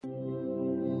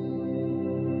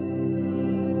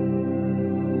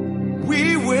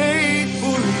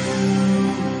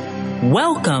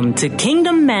Welcome to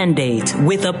Kingdom Mandate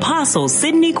with Apostle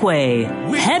Sidney Quay,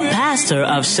 head pastor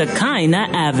of Shekinah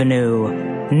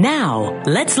Avenue. Now,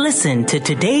 let's listen to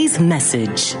today's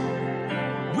message.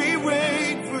 We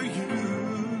wait for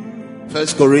you. 1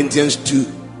 Corinthians 2,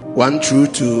 1 through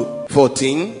to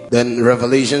 14, then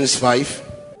Revelations 5.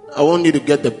 I want you to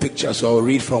get the picture, so I'll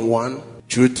read from 1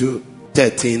 through to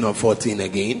 13 or 14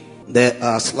 again. There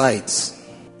are slides.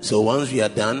 So once we are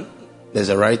done, there's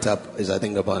a write-up. It's I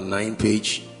think about 9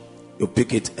 pages. You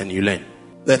pick it and you learn.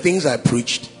 The things I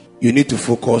preached, you need to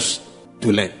focus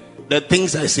to learn. The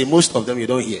things I say, most of them you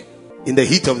don't hear. In the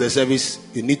heat of the service,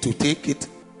 you need to take it,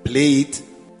 play it,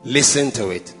 listen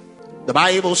to it. The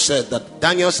Bible said that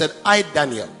Daniel said, I,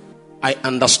 Daniel, I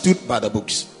understood by the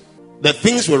books. The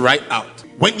things we write out.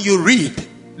 When you read,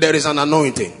 there is an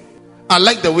anointing. I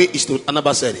like the way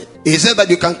Anaba said it. He said that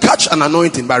you can catch an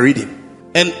anointing by reading.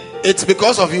 And it's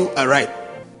because of you I write.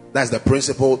 That's the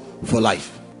principle for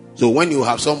life. So when you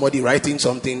have somebody writing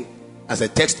something as a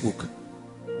textbook,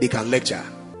 they can lecture.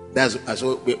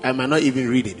 So I might not even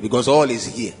read it because all is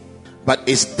here. But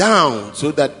it's down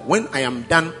so that when I am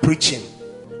done preaching,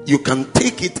 you can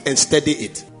take it and study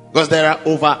it. Because there are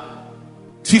over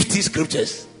 50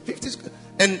 scriptures.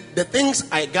 And the things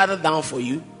I gather down for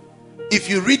you, if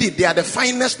you read it, they are the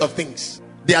finest of things.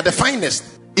 They are the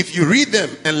finest. If you read them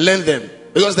and learn them.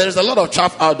 Because there is a lot of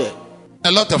chaff out there.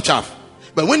 A lot of chaff.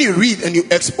 But when you read and you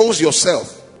expose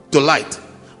yourself to light,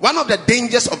 one of the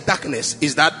dangers of darkness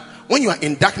is that when you are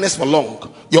in darkness for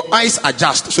long, your eyes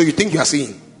adjust so you think you are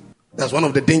seeing. That's one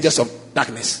of the dangers of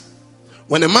darkness.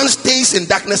 When a man stays in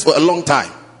darkness for a long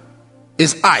time,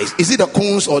 his eyes, is it the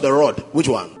cones or the rod? Which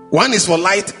one? One is for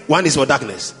light, one is for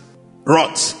darkness.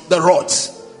 Rods. The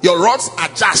rods. Your rods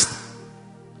adjust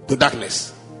to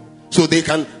darkness. So they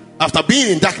can, after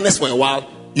being in darkness for a while,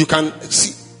 you can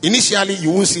see. Initially,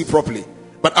 you won't see properly.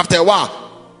 But after a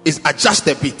while, it's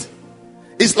adjusted a bit.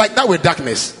 It's like that with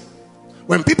darkness.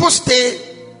 When people stay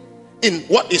in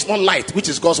what is not light, which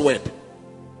is God's word,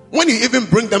 when you even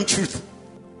bring them truth,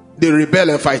 they rebel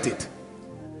and fight it.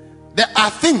 There are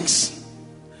things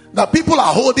that people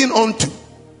are holding on to,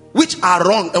 which are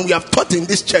wrong, and we have taught in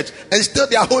this church, and still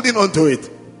they are holding on to it.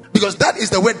 Because that is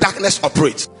the way darkness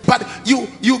operates. But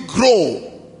you grow.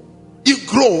 You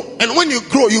grow. And when you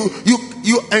grow, you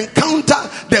encounter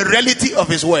the reality of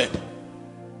his word.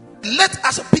 Let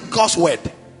us pick God's word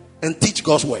and teach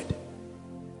God's word.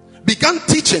 Begin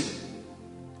teaching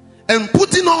and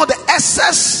putting all the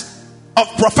excess of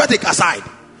prophetic aside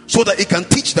so that it can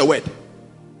teach the word.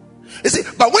 You see,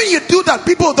 but when you do that,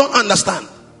 people don't understand.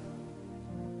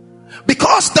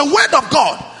 Because the word of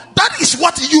God, that is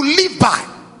what you live by.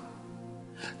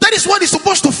 That is what is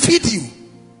supposed to feed you.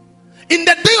 In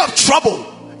the day of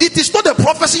trouble, it is not the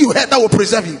prophecy you heard that will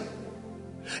preserve you.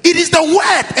 It is the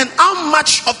word, and how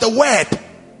much of the word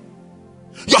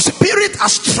your spirit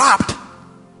has trapped,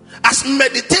 has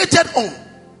meditated on.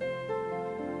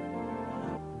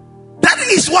 That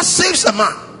is what saves a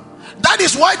man. That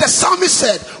is why the psalmist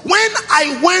said, when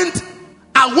I went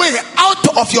away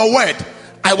out of your word,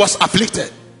 I was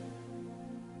afflicted.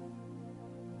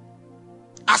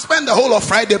 I spent the whole of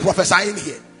Friday prophesying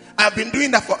here. I've been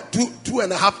doing that for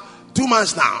 2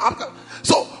 months now.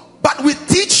 So, but we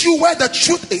teach you where the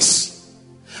truth is.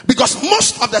 Because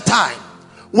most of the time,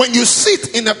 when you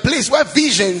sit in a place where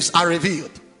visions are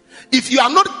revealed, if you are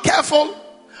not careful,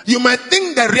 you might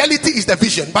think the reality is the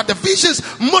vision. But the visions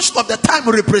most of the time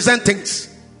represent things.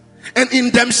 And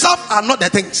in themselves are not the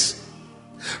things.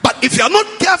 But if you are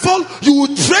not careful, you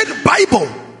will trade Bible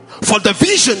for the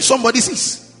vision somebody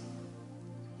sees.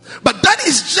 But that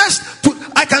is just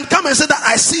I can come and say that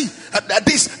I see that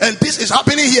this and this is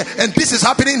happening here, and this is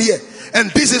happening here, and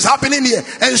this is happening here.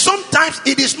 And sometimes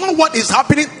it is not what is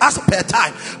happening as per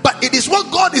time, but it is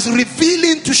what God is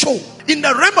revealing to show. In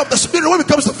the realm of the spirit, when it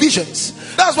comes to visions,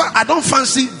 that's why I don't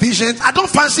fancy visions. I don't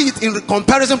fancy it in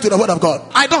comparison to the word of God.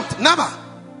 I don't, never.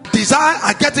 Desire,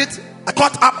 I get it, I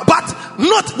caught up, but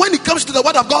not when it comes to the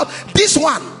word of God. This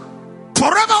one,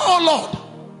 forever, oh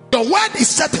Lord, the word is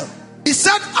settled. He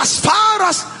said, as far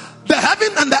as the heaven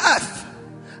and the earth,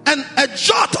 and a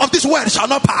jot of this word shall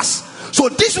not pass. So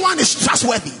this one is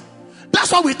trustworthy.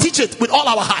 That's why we teach it with all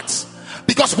our hearts.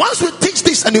 Because once we teach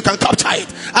this and you can capture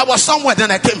it, I was somewhere, then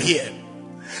I came here.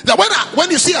 That when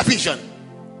you see a vision,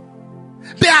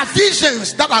 there are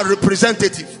visions that are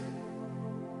representative.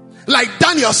 Like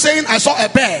Daniel saying, I saw a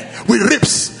bear with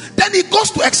ribs. Then he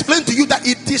goes to explain to you that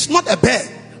it is not a bear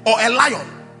or a lion,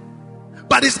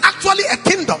 but it's actually a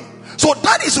kingdom. So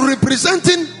that is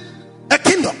representing a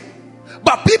kingdom.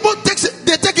 But people take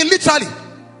it literally.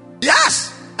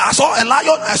 Yes, I saw saw a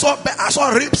lion, I saw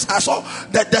ribs, I saw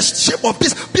the shape of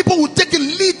this. People would take it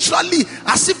literally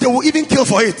as if they will even kill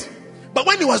for it. But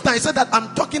when he was done, he said that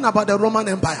I'm talking about the Roman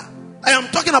Empire. I am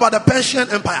talking about the Persian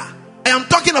Empire. I am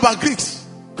talking about Greeks.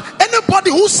 Anybody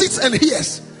who sits and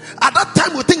hears at that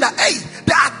time will think that, hey,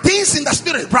 there are things in the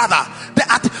spirit, brother.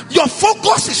 Your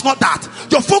focus is not that.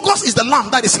 Your focus is the lamb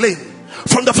that is slain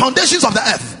from the foundations of the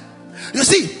earth. You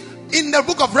see, in the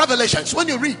book of Revelations, when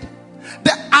you read,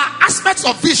 there are aspects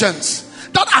of visions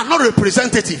that are not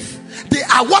representative. They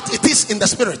are what it is in the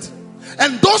spirit.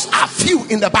 And those are few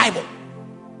in the Bible.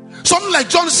 Something like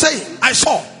John saying, I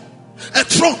saw a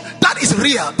throne. That is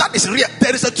real. That is real.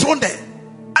 There is a throne there.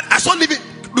 I saw living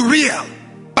real.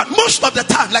 But most of the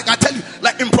time, like I tell you,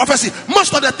 like in prophecy,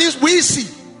 most of the things we see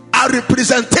are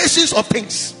representations of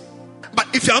things. But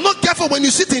if you are not careful when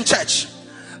you sit in church,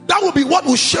 that will be what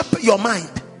will shape your mind.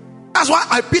 That's why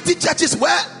I pity churches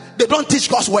where they don't teach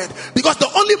God's word, because the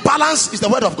only balance is the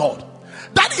word of God.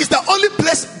 That is the only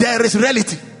place there is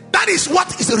reality. That is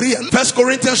what is real. 1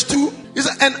 Corinthians 2 is,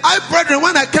 and I, brethren,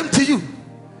 when I came to you,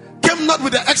 came not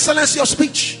with the excellency of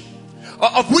speech or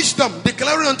of wisdom,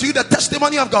 declaring unto you the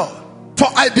testimony of God. For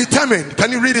I determined,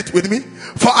 can you read it with me?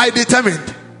 For I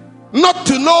determined not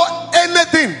to know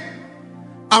anything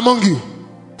among you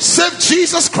save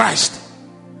Jesus Christ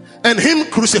and him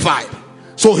crucified.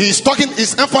 So he is talking,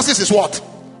 his emphasis is what?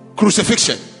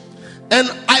 Crucifixion. And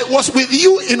I was with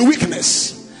you in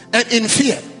weakness and in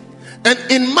fear and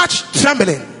in much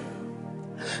trembling.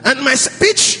 And my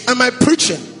speech and my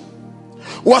preaching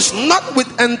was not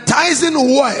with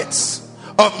enticing words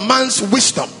of man's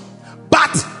wisdom,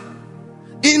 but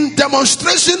in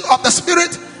demonstration of the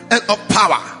Spirit and of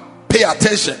power. Pay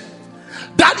attention.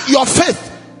 That your faith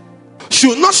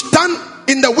should not stand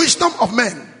in the wisdom of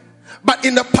men, but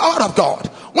in the power of God.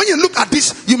 When you look at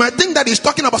this, you might think that he's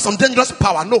talking about some dangerous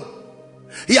power. No.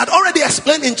 He had already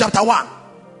explained in chapter 1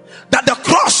 that the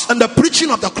cross and the preaching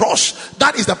of the cross,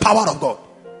 that is the power of God.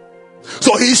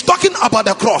 So he is talking about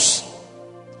the cross.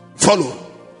 Follow.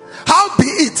 How be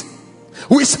it,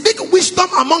 we speak wisdom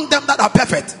among them that are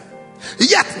perfect,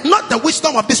 yet not the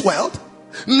wisdom of this world,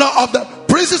 nor of the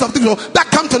princes of this world that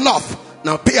come to naught.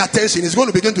 Now pay attention, he's going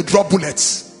to begin to drop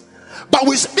bullets. But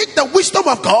we speak the wisdom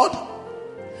of God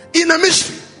in a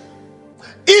mystery,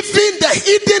 even the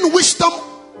hidden wisdom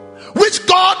which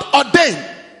God ordained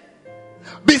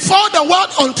before the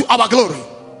world unto our glory.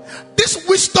 This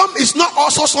wisdom is not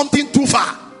also something too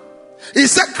far. He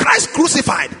said Christ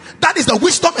crucified. That is the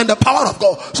wisdom and the power of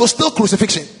God. So still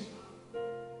crucifixion.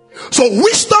 So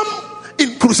wisdom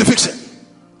in crucifixion.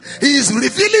 He is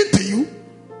revealing to you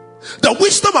the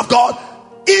wisdom of God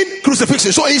in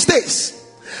crucifixion. So he states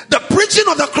the preaching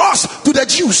of the cross to the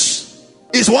Jews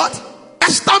is what?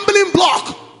 A stumbling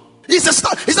block. He said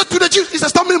to the Jews, it's a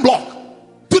stumbling block.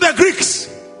 To the Greeks,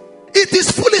 it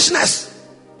is foolishness.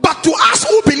 But to us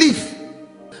who believe,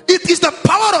 it is the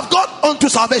power of God unto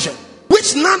salvation,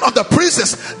 which none of the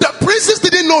princes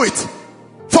didn't know it.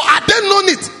 For had they known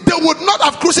it, they would not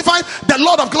have crucified the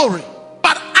Lord of glory.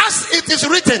 But as it is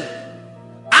written,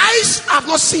 eyes have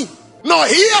not seen, nor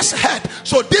ears heard.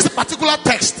 So this particular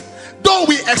text, though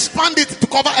we expand it to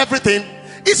cover everything,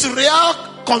 its real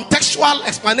contextual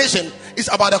explanation is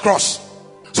about the cross.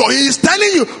 So he is telling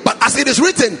you, but as it is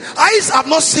written, eyes have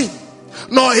not seen,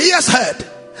 nor ears heard,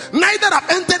 neither have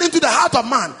entered into the heart of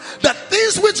man the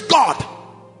things which God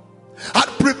had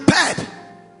prepared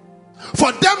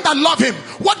for them that love him.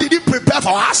 What did he prepare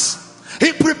for us?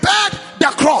 He prepared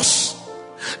the cross.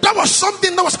 That was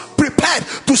something that was prepared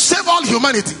to save all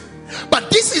humanity. But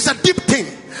this is a deep thing,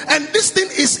 and this thing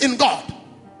is in God.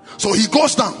 So he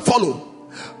goes down, follow.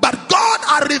 But God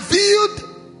had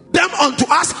revealed them unto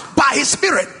us by his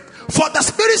Spirit. For the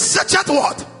Spirit searcheth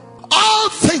what? All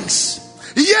things.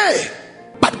 Yea.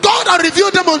 But God had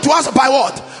revealed them unto us by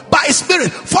what? By his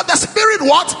Spirit. For the Spirit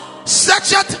what?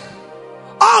 Searcheth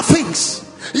all things.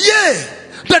 Yea.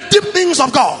 The deep things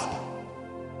of God.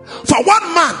 For what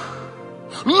man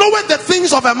knoweth the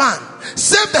things of a man,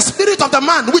 save the spirit of the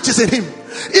man which is in him?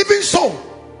 Even so,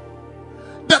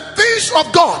 the things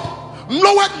of God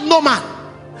knoweth no man,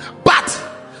 but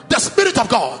the Spirit of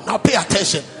God. Now pay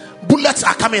attention. Bullets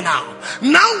are coming now.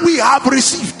 Now we have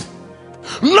received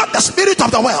not the spirit of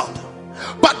the world,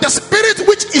 but the Spirit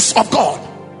which is of God,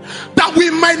 that we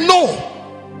might know.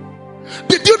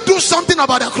 Did you do something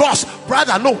about the cross,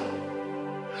 brother? No.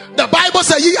 The Bible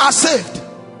says ye are saved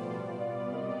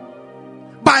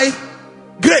by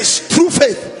grace through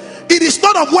faith. It is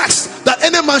not of works that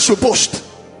any man should boast.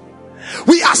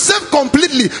 We are saved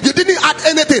completely. You didn't add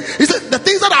anything. He said the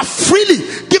things that are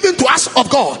freely given to us of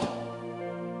God.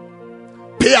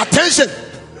 Pay attention.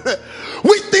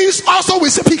 which things also we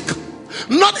speak,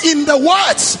 not in the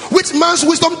words which man's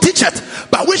wisdom teacheth,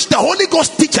 but which the Holy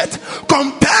Ghost teacheth,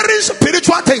 comparing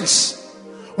spiritual things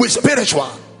with spiritual.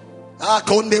 But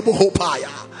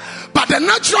the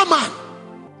natural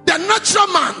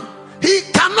man, he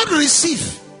cannot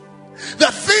receive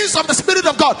the things of the Spirit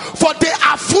of God, for they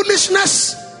are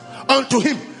foolishness unto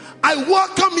him. I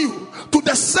welcome you to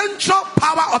the central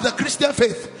power of the Christian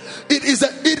faith. It is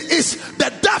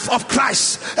the death of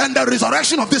Christ and the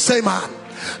resurrection of this same man.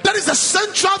 That is the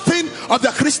central thing of the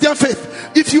Christian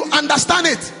faith. If you understand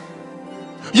it,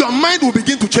 your mind will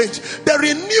begin to change. The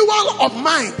renewal of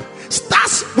mind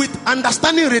starts with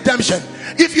understanding redemption.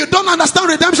 If you don't understand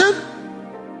redemption,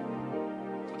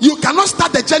 you cannot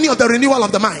start the journey of the renewal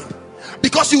of the mind,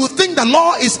 because you will think the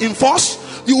law is in force.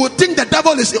 You will think the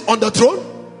devil is on the throne.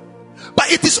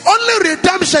 But it is only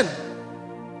redemption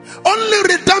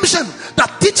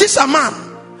that teaches a man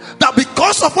that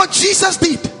because of what Jesus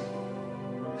did,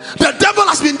 the devil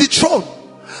has been dethroned,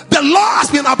 the law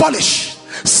has been abolished,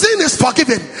 sin is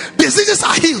forgiven, diseases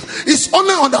are healed. It's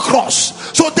only on the cross.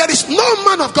 So there is no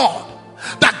man of God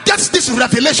that gets this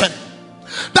revelation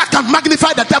that can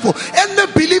magnify the devil.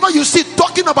 Any believer you see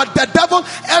talking about the devil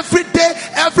every day,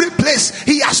 every place,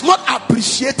 he has not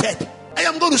appreciated. I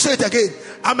am going to say it again.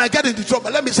 I might get into trouble.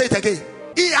 Let me say it again.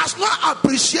 He has not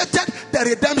appreciated the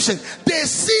redemption. They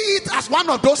see it as one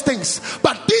of those things,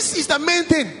 but this is the main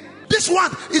thing. This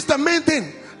one is the main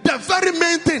thing, the very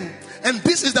main thing. And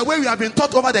this is the way we have been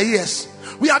taught over the years.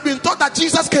 We have been taught that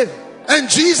Jesus came and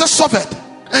Jesus suffered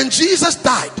and Jesus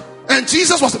died and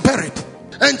Jesus was buried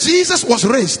and Jesus was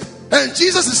raised and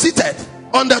Jesus is seated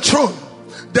on the throne.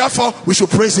 Therefore we should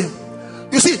praise him.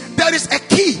 You see, there is a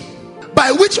key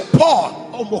by which Paul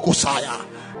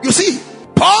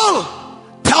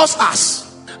tells us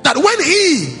that when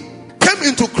he came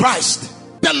into Christ,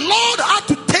 the Lord had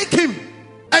to take him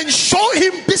and show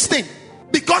him this thing,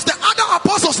 because the other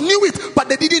apostles knew it, but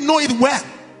they didn't know it well.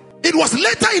 It was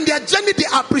later in their journey they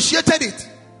appreciated it,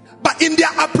 but in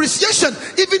their appreciation,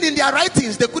 even in their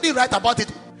writings, they couldn't write about it,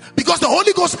 because the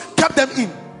Holy Ghost kept them in.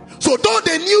 So though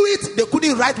they knew it, they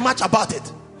couldn't write much about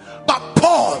it. But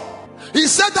Paul, he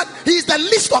said that he is the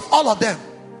least of all of them,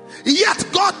 yet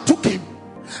God took him.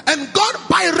 And God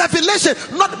by revelation,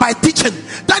 not by teaching.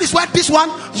 That is why this one,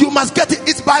 you must get it.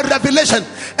 It's by revelation.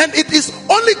 And it is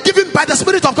only given by the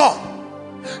Spirit of God.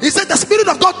 He said the Spirit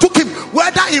of God took him,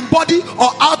 whether in body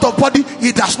or out of body,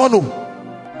 he does not know.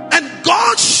 And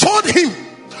God showed him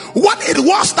what it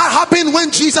was that happened when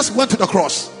Jesus went to the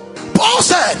cross. Paul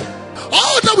said,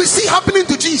 all that we see happening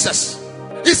to Jesus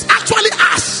is actually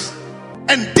us.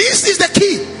 And this is the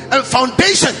key and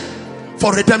foundation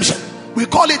for redemption. We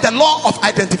call it the law of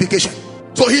identification.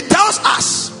 So he tells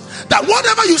us that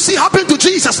whatever you see happen to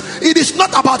Jesus, it is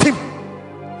not about him,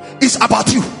 it's about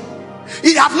you.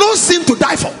 He has no sin to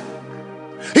die for,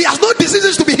 he has no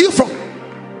diseases to be healed from,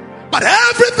 but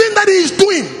everything that he is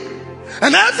doing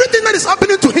and everything that is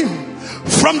happening to him,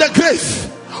 from the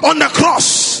grave, on the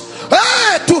cross,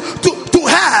 to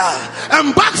hell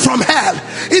and back from hell,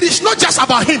 it is not just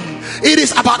about him, it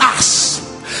is about us.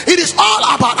 It is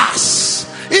all about us.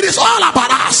 It is all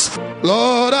about us.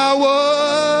 Lord, I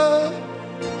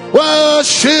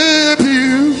worship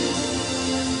you.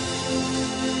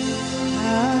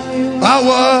 I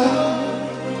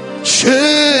worship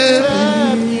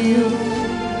you.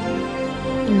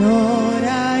 Lord,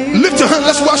 I lift your hand.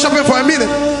 Let's worship him for a minute.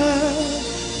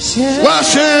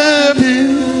 Worship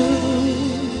you.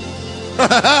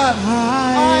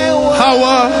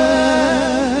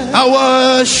 I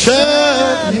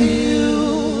worship you.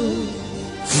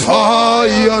 For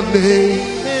your name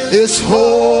is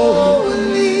holy.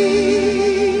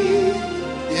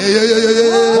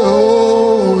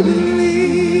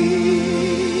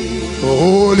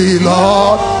 Holy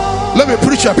Lord. Let me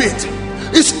preach a bit.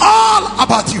 It's all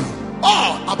about you.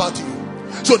 All about you.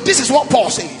 So this is what Paul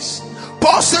says.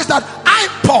 Paul says that I,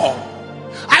 Paul,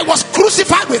 I was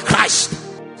crucified with Christ.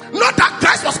 Not that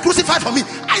Christ was crucified for me.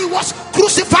 I was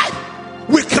crucified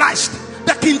with Christ.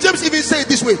 The King James even says it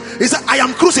this way. He said, I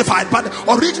am crucified. But the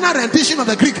original rendition of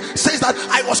the Greek says that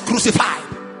I was crucified.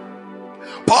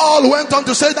 Paul went on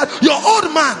to say that your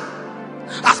old man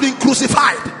has been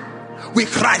crucified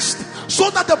with Christ,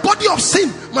 so that the body of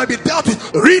sin might be dealt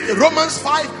with. Read Romans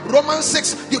 5, Romans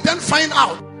 6. You then find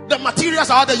out the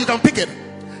materials are out there. You can pick it.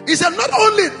 He said, not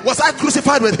only was I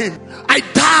crucified with him, I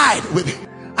died with him.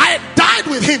 I died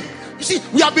with him. You see,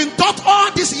 we have been taught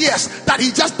all these years that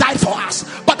he just died for us,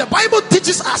 but the Bible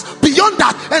teaches us beyond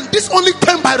that, and this only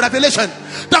came by revelation,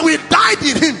 that we died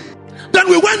in him, then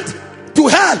we went to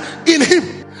hell in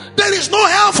him. There is no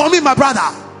hell for me, my brother.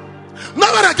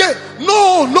 Never again.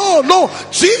 No.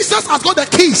 Jesus has got the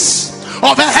keys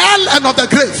of the hell and of the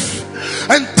grave.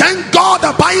 And thank God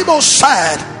the Bible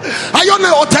said,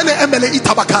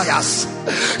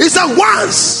 he said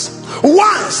once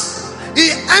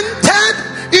he entered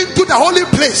into the holy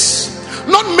place,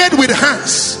 not made with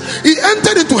hands. He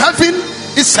entered into heaven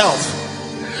itself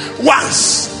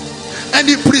once, and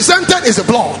he presented his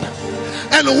blood.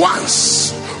 And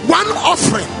once, one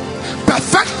offering,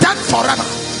 perfected forever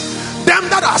them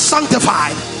that are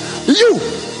sanctified. You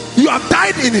have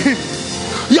died in him.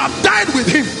 You have died with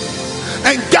him.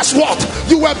 And guess what?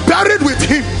 You were buried with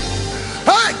him.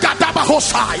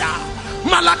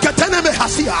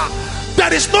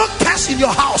 There is no curse in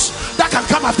your house that can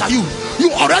come after you.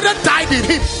 You already died in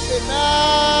him.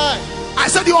 Amen. I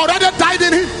said you already died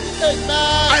in him.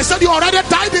 Amen. I said you already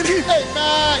died in him.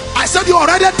 Amen. I said you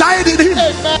already died in him.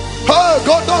 Amen. Oh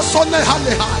God,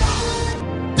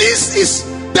 this is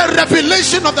the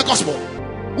revelation of the gospel.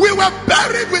 We were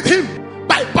buried with him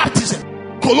by baptism.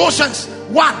 Colossians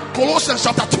 1, Colossians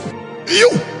chapter 2.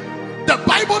 The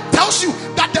Bible tells you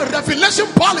that the revelation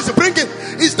Paul is bringing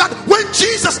is that when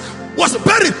Jesus was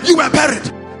buried, you were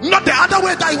buried. Not the other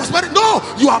way that he was buried. No,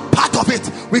 you are part of it.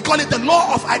 We call it the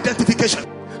law of identification.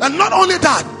 And not only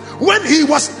that, when he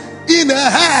was in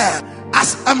hell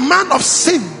as a man of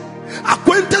sin,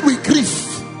 acquainted with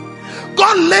grief,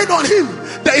 God laid on him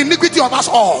the iniquity of us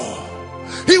all.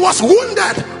 He was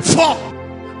wounded for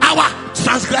our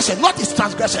transgression, not his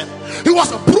transgression. He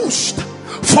was bruised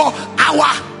for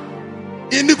our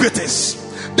iniquities.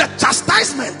 The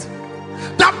chastisement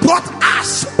that brought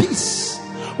us peace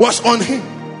was on him.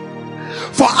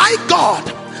 For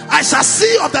God, I shall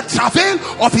see of the travail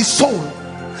of his soul,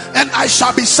 and I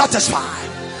shall be satisfied,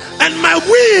 and my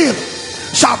will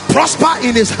shall prosper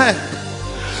in his hand.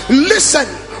 Listen,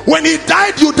 when he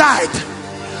died, you died.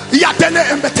 I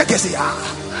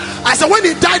said, when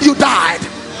he died, you died.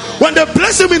 When they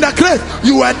placed him in the grave,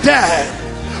 you were dead.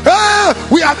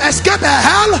 We have escaped the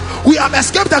hell, we have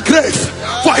escaped the grave.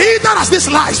 For he that has this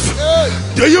life,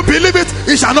 do you believe it?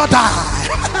 He shall not die.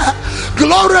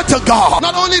 Glory to God.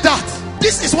 Not only that,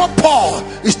 this is what Paul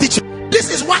is teaching. This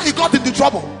is why he got into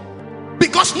trouble,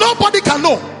 because nobody can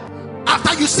know.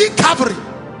 After you see Calvary,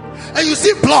 and you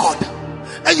see blood,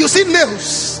 and you see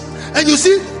nails, and you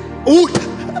see wood,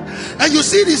 and you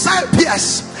see the side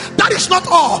pierce, that is not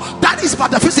all. That is but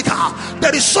the physical.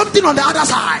 There is something on the other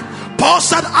side. Paul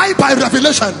said, I by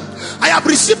revelation, I have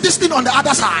received this thing on the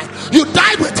other side. You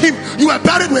died with him, you were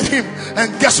buried with him,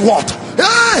 and guess what?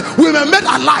 We were made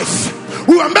alive.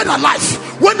 We were made alive.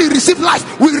 When we receive life,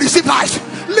 we receive life.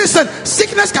 Listen,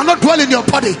 sickness cannot dwell in your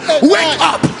body. Wake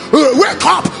up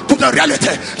to the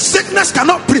reality. Sickness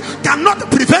cannot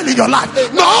prevail in your life.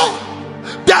 No.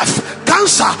 Death,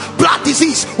 cancer, blood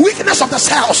disease, weakness of the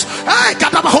cells. Hey,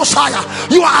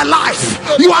 you are alive.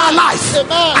 You are alive.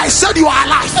 I said you are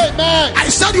alive. I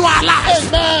said you are alive.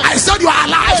 I said you are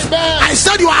alive. I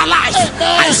said you are alive.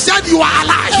 I said you are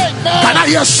alive. Can I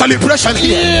hear celebration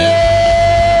here?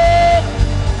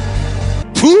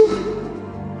 2,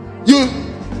 you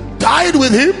died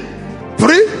with him.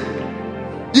 3,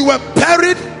 you were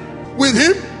buried with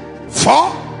him.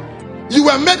 4, you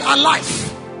were made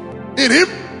alive in him.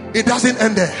 It doesn't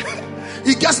end there.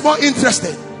 It gets more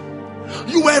interesting.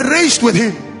 You were raised with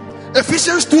him.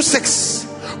 Ephesians 2:6,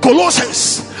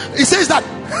 Colossians, it says that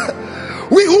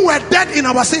we who were dead in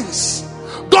our sins,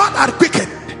 God had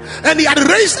quickened, and he had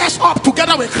raised us up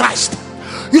together with Christ.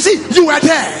 You see, you were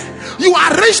there. You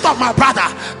are raised up, my brother.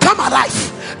 Come alive.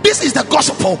 This is the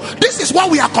gospel. This is what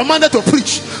we are commanded to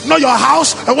preach. Not your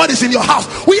house and what is in your house.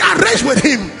 We are raised with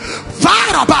him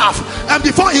far above. And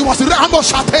before he was he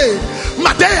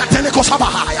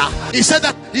said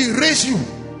that he raised you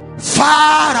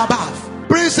far above.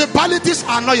 Principalities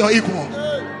are not your equal.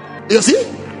 You see,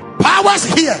 powers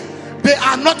here, they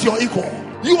are not your equal.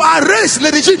 You are raised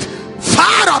legit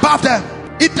far above them.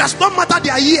 It does not matter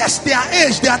their years, their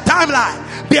age, their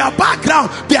timeline, their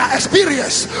background, their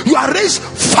experience. You are raised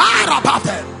far above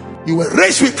them. You were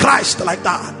raised with Christ like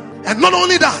that. And not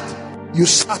only that, you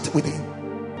sat with him.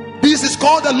 This is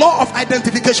called the law of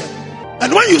identification.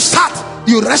 And when you sat,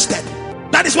 you rested.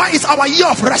 That is why it's our year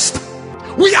of rest.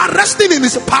 We are resting in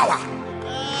his power.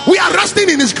 We are resting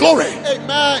in his glory.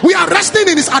 Amen. We are resting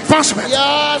in his advancement.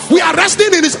 Yes. We are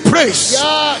resting in his praise.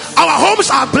 Yes. Our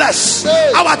homes are blessed.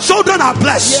 Yes. Our children are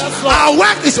blessed. Yes, our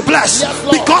work is blessed.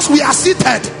 Yes, because we are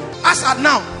seated. As at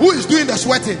now, who is doing the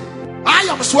sweating? I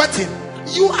am sweating.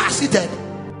 You are seated.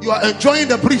 You are enjoying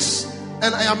the breeze.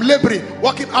 And I am laboring,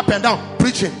 walking up and down,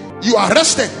 preaching. You are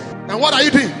resting. And what are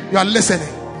you doing? You are listening.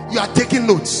 You are taking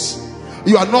notes.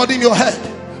 You are nodding your head.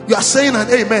 You are saying an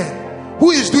amen. Who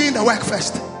is doing the work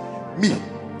first? Me.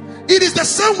 It is the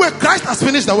same way Christ has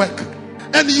finished the work.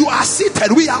 And you are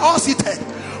seated. We are all seated.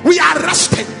 We are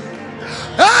resting.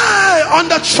 Hey, on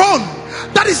the throne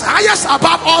that is highest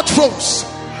above all thrones.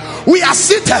 We are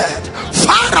seated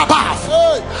far above.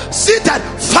 Seated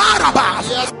far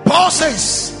above. Paul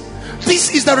says, this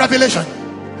is the revelation.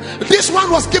 This one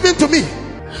was given to me,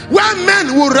 where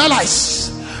men will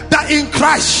realize that in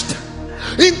Christ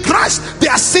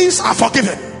their sins are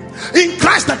forgiven. In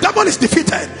Christ the devil is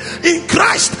defeated. In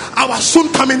Christ our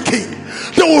soon coming King.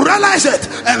 They will realize it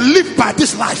and live by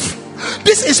this life.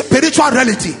 This is spiritual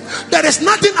reality. There is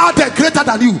nothing out there greater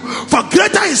than you. For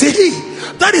greater is he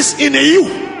that is in you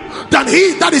than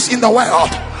he that is in the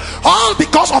world. All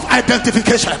because of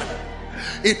identification.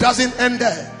 It doesn't end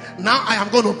there. Now I am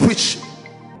going to preach.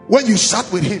 When you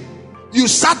sat with him, you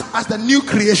sat as the new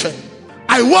creation.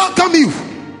 I welcome you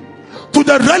to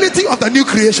the reality of the new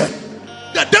creation.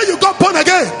 The day you got born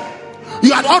again,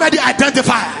 you had already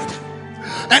identified.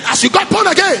 And as you got born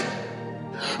again,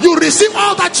 you receive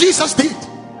all that Jesus did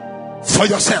for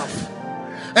yourself.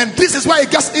 And this is why it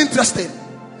gets interesting.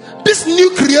 This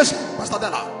new creation, Pastor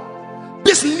Della,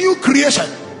 this new creation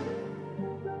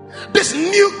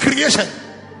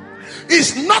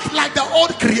is not like the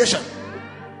old creation.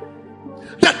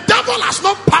 The devil has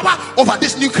no power over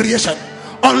this new creation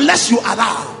unless you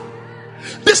allow.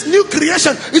 This new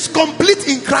creation is complete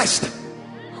in Christ,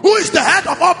 who is the head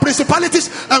of all principalities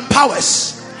and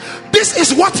powers. This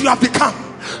is what you have become.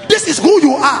 This is who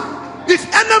you are. If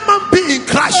any man be in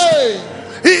Christ,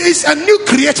 he is a new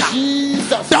creature.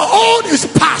 The old is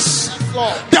past.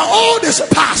 The old is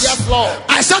past.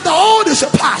 I said the old is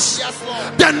past.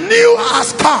 The new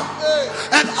has come.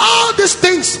 And all these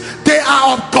things, they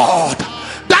are of God.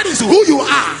 That is who you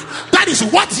are. That is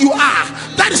what you are.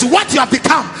 That is what you have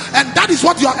become. And that is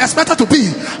what you are expected to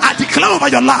be. I declare over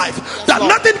your life that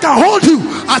nothing can hold you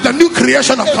as the new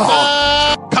creation of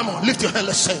God. Come on, lift your hand,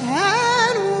 let's sing.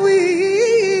 And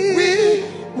we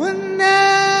will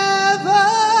never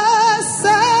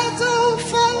settle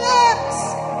for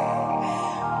less.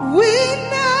 We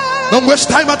know. Don't waste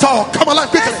time at all. Come alive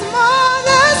quickly. There's more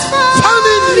that's found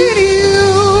in you.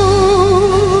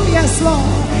 Yes, Lord.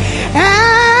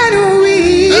 And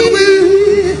we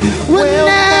will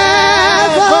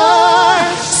never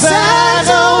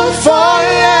settle for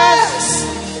less.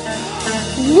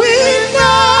 We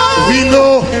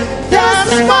know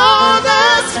there's more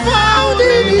that's found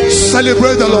in you.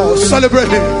 Celebrate the Lord. Celebrate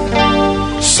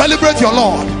him. Celebrate your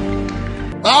Lord.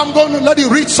 I'm going to let you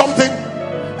read something.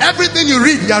 Everything you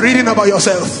read, you are reading about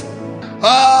yourself.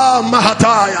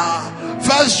 Mahataya.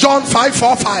 1 John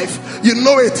 5:4-5. You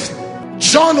know it.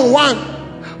 John 1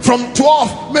 from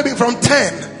 12, maybe from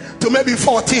 10 to maybe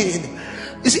 14.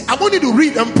 You see, I want you to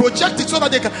read and project it so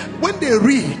that they can, when they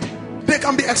read, they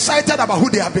can be excited about who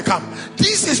they have become.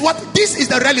 This is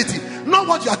the reality, not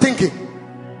what you are thinking.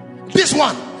 This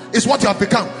one is what you have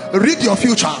become. Read your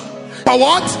future. For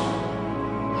what?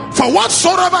 For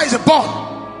whatsoever is born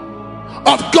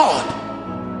of God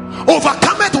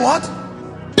overcometh what?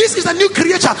 This is the new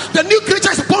creature. The new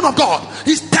creature is born of God.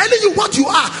 He's telling you what you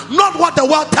are, not what the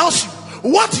world tells you.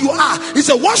 What you are is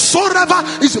a whatsoever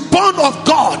is born of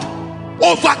God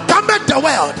overcometh the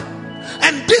world.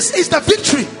 And this is the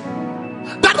victory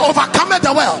that overcometh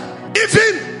the world,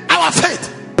 even our faith.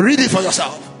 Read it for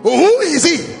yourself. Who is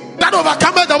he that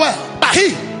overcometh the world? But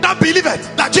he that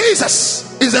believeth that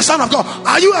Jesus is the Son of God.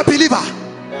 Are you a believer?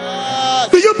 Yes.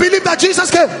 Do you believe that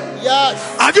Jesus came?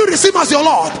 Yes. Have you received as your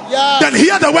Lord? Yes. Then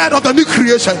hear the word of the new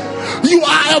creation. You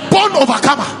are a born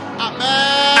overcomer. Amen.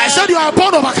 I said you are a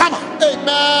born overcomer.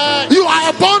 Amen. You are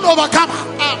a born overcomer.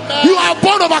 Amen. You are a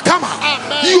born overcomer.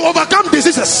 Amen. You overcome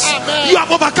diseases. Amen. You have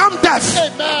overcome death.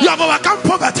 Amen. You have overcome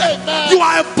poverty. Amen. You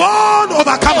are a born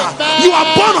overcomer. Amen. You are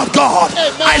born of God.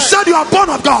 Amen. I said you are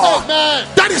born of God. Amen.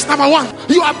 That is number one.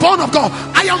 You are born of God.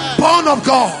 I am born of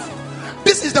God.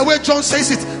 This is the way John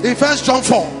says it in 1 John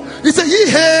 4. He said, ye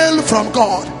hail from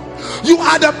God. You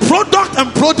are the product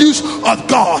and produce of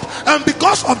God. And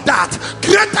because of that,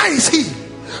 greater is he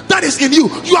that is in you.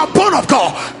 You are born of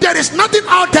God. There is nothing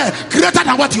out there greater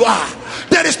than what you are.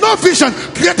 There is no vision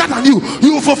greater than you.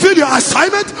 You will fulfill your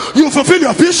assignment. You will fulfill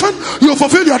your vision. You will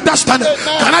fulfill your destiny.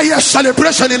 Can I hear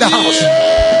celebration in the house?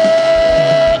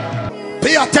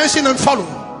 Pay attention and follow.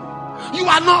 You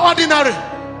are not ordinary.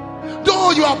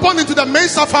 Though you are born into the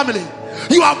Mensa family,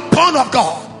 you are born of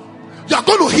God. You are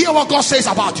going to hear what God says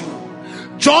about you.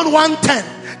 John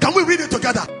 1:10. Can we read it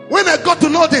together? When I got to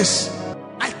know this,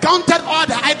 I counted all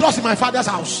the idols in my father's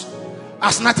house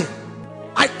as nothing.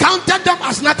 I counted them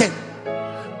as nothing.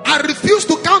 I refused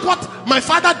to count what my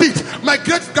father did, my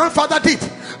great grandfather did,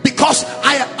 because because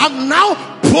I am now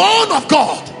born of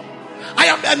God. I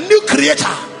am a new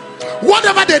creature.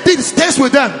 Whatever they did stays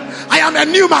with them. I am a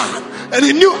new man. And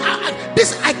a new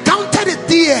this I counted it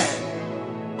dear.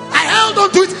 I held on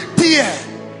to it dear.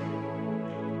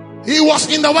 He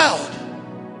was in the world,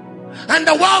 and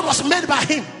the world was made by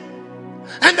him,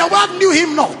 and the world knew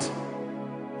him not.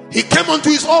 He came unto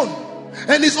his own,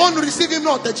 and his own received him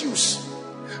not, the Jews.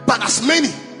 But as many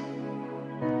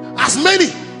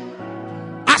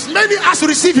as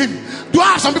receive him. Do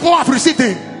I have some people who have received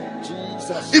him?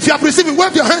 Jesus. If you have received him,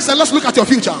 wave your hands and let's look at your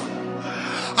future.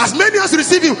 As many as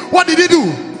receive him, what did he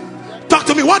do? Talk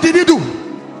to me. What did he do?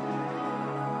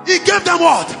 He gave them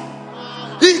what?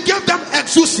 He gave them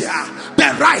exousia,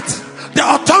 the right, the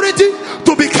authority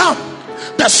to become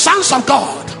the sons of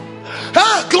God.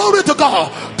 Hey, glory to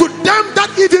God. To them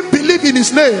that even believe in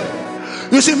his name.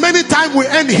 You see, many times we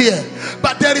end here,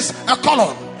 but there is a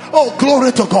column. Oh,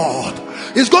 glory to God.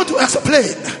 He's going to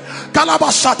explain.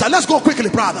 Kalabashata. Let's go quickly,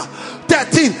 brother.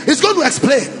 13. He's going to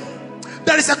explain.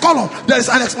 There is a column. There is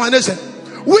an explanation.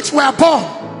 Which were born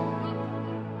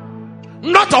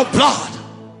not of blood,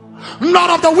 not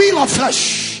of the will of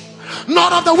flesh,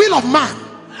 not of the will of man,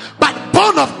 but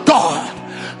born of God.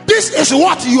 This is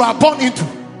what you are born into.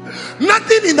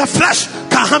 Nothing in the flesh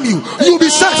can harm you. You'll be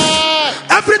safe.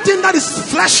 Everything that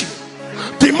is fleshy,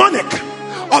 demonic,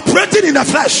 operating in the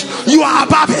flesh, you are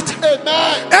above it.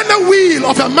 Any will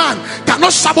of a man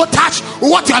cannot sabotage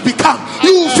what you have become.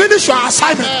 You will finish your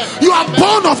assignment. You are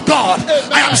born of God.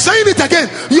 I am saying it again.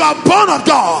 You are born of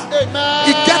God.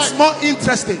 It gets more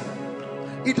interesting.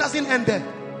 It doesn't end there.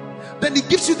 Then it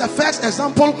gives you the first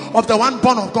example of the one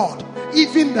born of God.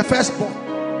 Even the firstborn,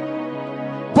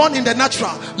 born in the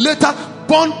natural, later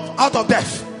born out of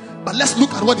death. But let's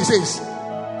look at what it says.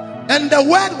 And the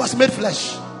word was made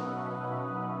flesh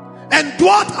and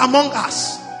dwelt among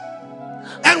us,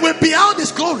 and we beheld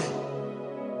his glory,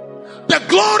 the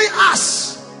glory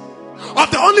as of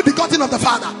the only begotten of the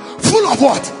Father, full of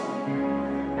what?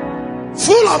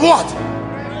 Full of what?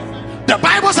 The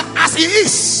Bible says, as he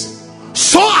is,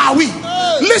 so are we.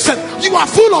 Listen, you are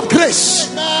full of grace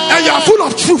and you are full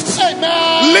of truth.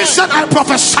 Listen, I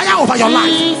prophesy over your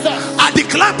life. I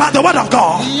declare by the word of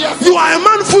God, you are a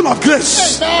man full of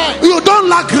grace. You don't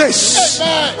lack grace.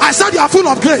 I said you are full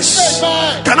of grace.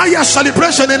 Can I hear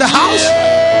celebration in the house?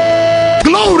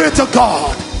 Glory to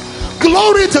God.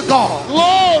 Glory to God.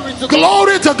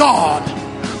 Glory to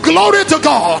God. Glory to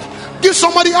God. Give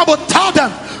somebody up, but tell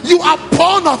them you are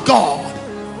born of God.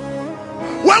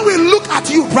 When we look at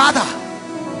you, brother,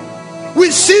 we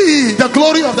see the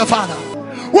glory of the Father.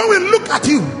 When we look at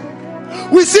you,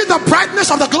 we see the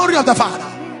brightness of the glory of the Father.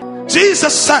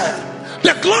 Jesus said,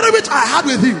 the glory which I had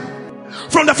with you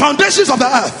from the foundations of the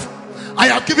earth, I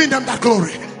have given them that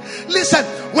glory. Listen,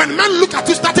 when men look at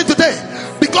you starting today,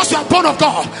 because you are born of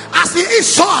God, as he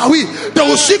is, so are we. They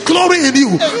will see glory in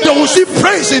you. They will see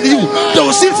praise in you. They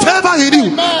will see favor in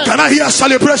you. Can I hear a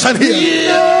celebration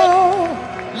here?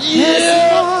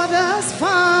 Yes, Lord has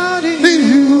found in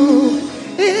you.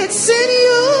 It's in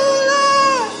you,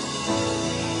 Lord.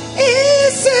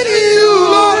 It's in you,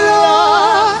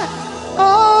 Lord.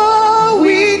 Oh,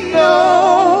 we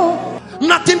know.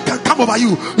 Nothing can come over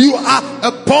you. You are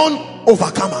a born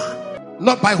overcomer.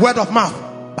 Not by word of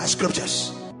mouth, by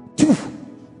scriptures. 2.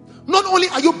 Not only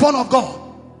are you born of God,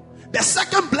 the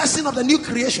second blessing of the new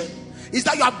creation is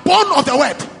that you are born of the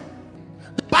word.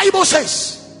 The Bible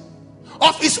says,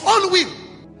 of his own will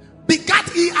begat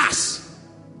he us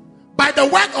by the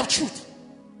word of truth,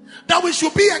 that we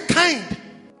should be a kind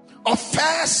of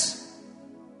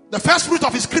the first fruit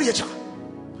of his creature.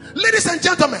 Ladies and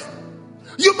gentlemen,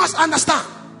 you must understand,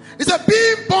 it's a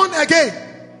being born again,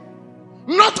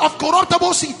 not of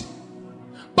corruptible seed,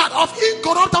 but of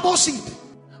incorruptible seed,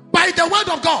 by the word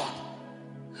of God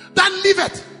that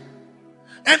liveth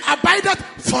and abideth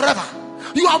forever.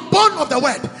 You are born of the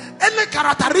word. Any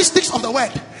characteristics of the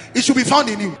word, it should be found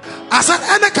in you. I said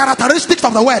any characteristics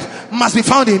of the word must be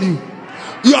found in you.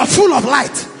 You are full of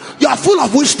light. You are full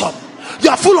of wisdom.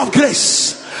 You are full of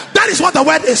grace. That is what the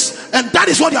word is, and that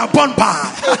is what you are born by.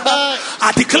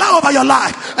 I declare over your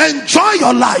life, enjoy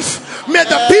your life. May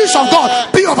the peace of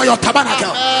God be over your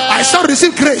tabernacle. I shall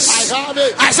receive grace.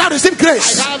 I shall receive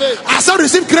grace. I shall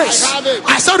receive grace.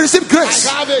 I shall receive grace.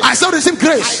 I shall receive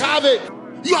grace.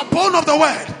 You are born of the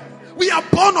word. We are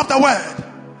born of the word.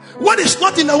 What is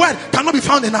not in the word cannot be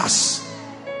found in us.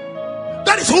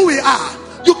 That is who we are.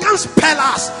 You can't spell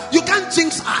us. You can't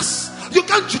jinx us. You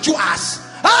can't juju us.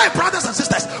 Hey, brothers and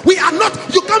sisters, we are not.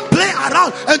 You can't play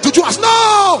around and juju us.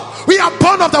 No, we are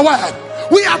born of the word.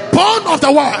 We are born of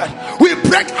the word. We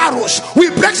break arrows. We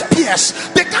break spears.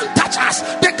 They can't touch touch us,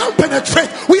 they can't penetrate.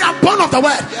 We are born of the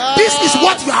word. This is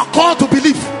what you are called to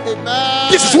believe.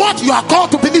 Amen. This is what you are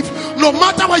called to believe. No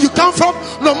matter where you come from,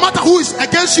 no matter who is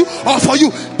against you or for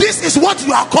you, this is what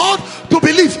you are called to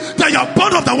believe. That you are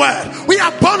born of the word. We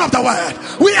are born of the word.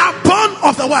 We are born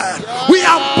of the word. We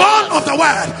are born of the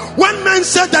word. When men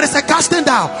say there is a casting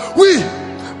down, we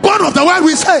born of the word,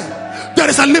 we say there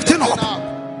is a lifting up.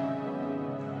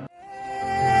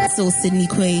 So Sydney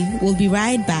Quay will be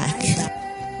right back.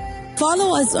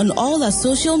 Follow us on all our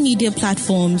social media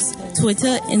platforms: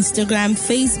 Twitter, Instagram,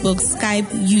 Facebook, Skype,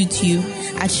 YouTube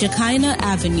at Shekinah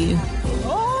Avenue.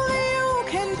 Only you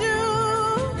can do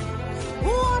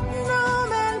what no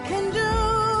man can do.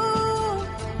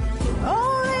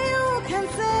 Only you can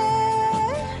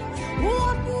say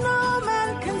what no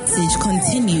man can say. Message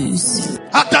continues.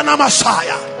 Adana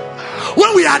Messiah.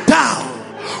 When we are down,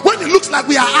 when it looks like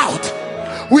we are out,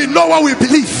 we know what we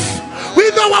believe. We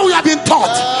know what we have been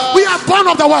taught. We are born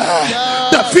of the word.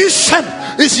 The vision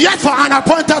is yet for an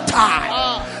appointed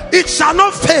time. It shall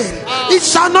not fail. It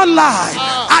shall not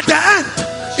lie. At the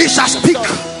end, it shall speak.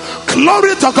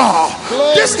 Glory to God.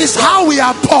 This is how we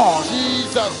are born.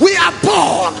 We are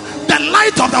born the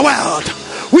light of the world.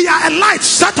 We are a light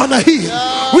set on a hill.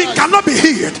 We cannot be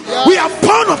hid. We are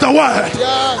born of the word.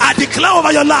 I declare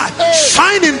over your life,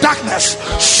 shine in darkness.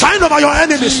 Shine over your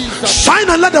enemies. Shine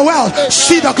and let the world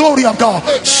see the glory of God.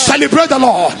 Celebrate the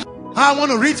Lord. I want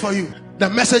to read for you the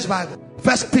Message Bible.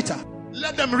 First Peter.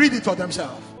 Let them read it for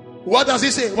themselves. What does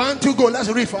it say? 1, 2, go. Let's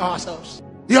read for ourselves.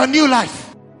 Your new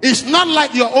life is not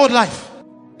like your old life.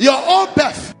 Your old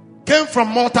birth came from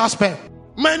mortal sperm.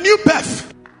 My new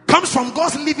birth comes from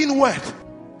God's living word.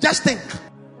 Just think,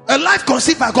 a life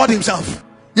conceived by God himself.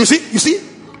 You see,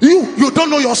 you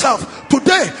don't know yourself.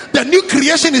 Today, the new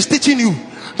creation is teaching you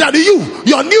that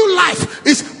your new life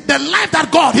is the life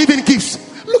that God even gives.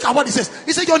 Look at what he says.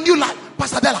 He said, your new life,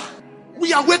 Pastor Della,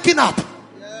 we are waking up.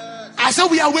 Yes. I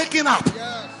said, we are waking up.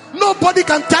 Yes. Nobody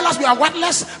can tell us we are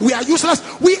worthless, we are useless.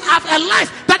 We have a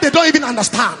life that they don't even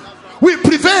understand. We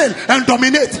prevail and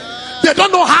dominate. They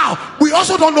don't know how. We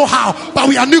also don't know how. But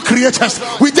we are new creators.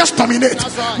 We just dominate.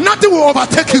 Nothing will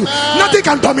overtake you. Nothing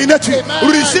can dominate you.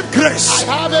 Receive grace.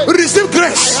 Receive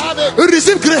grace.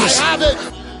 Receive grace.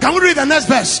 Can we read the next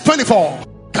verse? 24.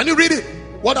 Can you read it?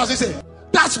 What does it say?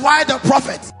 That's why the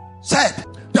prophet said,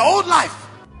 the old life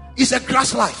is a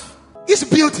grass life. Its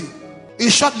beauty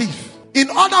is short-lived. In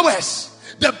other words,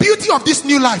 the beauty of this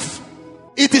new life,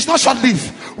 it is not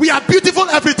short-lived. We are beautiful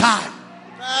every time.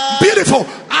 Beautiful.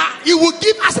 It will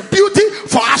give us beauty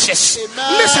for ashes.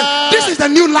 Amen. Listen, this is the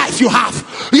new life you have.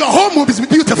 Your home will be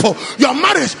beautiful. Your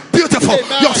marriage, beautiful.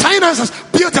 Amen. Your finances,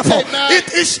 beautiful. Amen.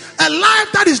 It is a life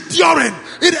that is enduring.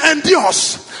 It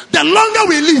endures. The longer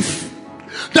we live,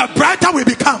 the brighter we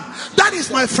become. That is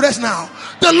my phrase now.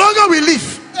 The longer we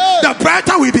live, the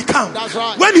brighter we become. That's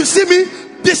right. When you see me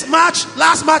this March,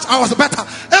 last March, I was better.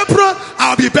 April,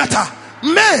 I'll be better.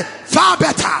 May, far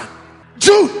better.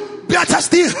 June, better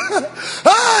still.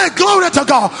 Hey, glory to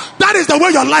God. That is the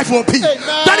way your life will be.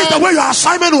 Amen. That is the way your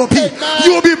assignment will be. Amen.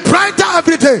 You will be brighter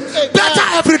every day. Amen. Better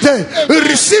every day.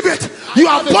 Receive it. You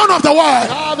are born of the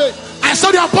word. I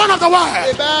said you are born of the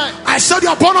word. Amen. I said you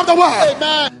are born of the word.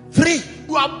 Amen. 3.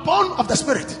 You are born of the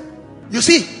spirit. You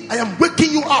see, I am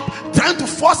waking you up, trying to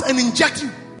force and inject you.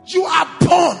 You are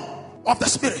born of the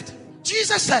spirit.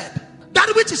 Jesus said,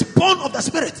 that which is born of the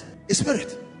spirit is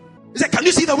spirit. He said, can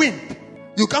you see the wind?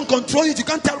 You can't control it. You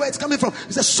can't tell where it's coming from.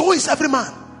 He says, so is every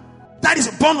man that is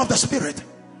born of the spirit.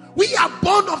 We are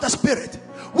born of the spirit.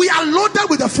 We are loaded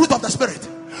with the fruit of the spirit.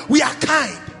 We are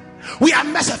kind. We are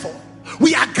merciful.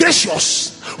 We are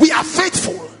gracious. We are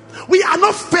faithful. We are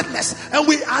not faithless, and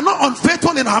we are not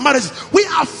unfaithful in our marriages. We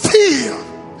are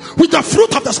filled with the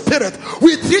fruit of the spirit.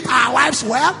 We treat our wives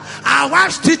well. Our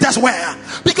wives treat us well,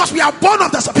 because we are born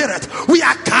of the spirit. We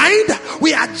are kind.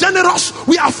 We are generous.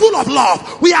 We are full of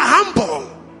love. We are humble,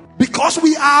 because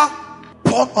we are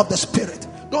born of the spirit.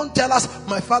 Don't tell us,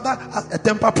 my father has a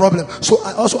temper problem, so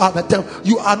I also have a temper.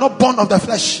 You are not born of the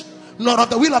flesh, nor of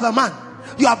the will of a man.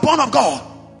 You are born of God.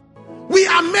 We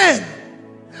are men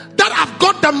that have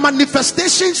got the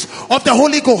manifestations of the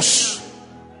Holy Ghost.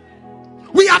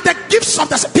 We have the gifts of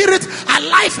the Spirit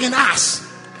alive in us.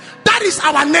 That is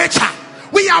our nature.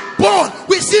 We are born.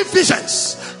 We see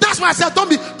visions. That's why I said,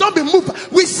 don't be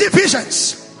moved. We see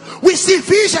visions. We see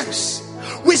visions.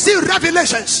 We see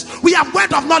revelations. We have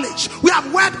word of knowledge. We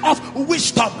have word of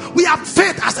wisdom. We have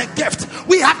faith as a gift.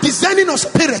 We have discerning of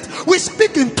spirit. We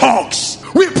speak in tongues.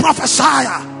 We prophesy.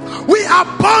 We are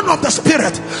born of the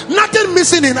Spirit. Nothing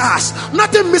missing in us.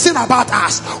 Nothing missing about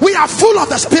us. We are full of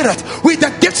the Spirit with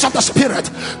the gifts of the Spirit.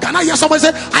 Can I hear someone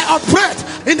say, I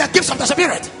operate in the gifts of the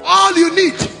Spirit? All you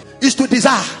need is to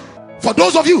desire. For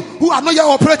those of you who are not yet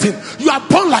operating, you are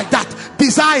born like that.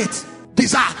 Desire it.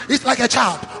 Desire. It's like a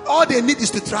child. All they need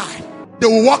is to try. They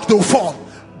will walk, they will fall.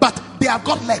 But they have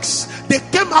got legs. They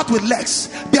came out with legs.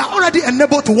 They are already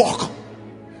enabled to walk.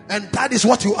 And that is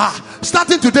what you are.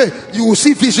 Starting today, you will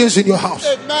see visions in your house.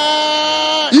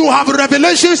 Amen. You will have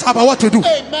revelations about what to do.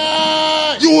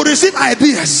 Amen. You will receive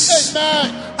ideas.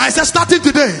 Amen. I said, starting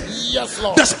today, Yes,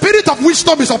 Lord. the spirit of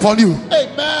wisdom is upon you.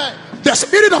 Amen. The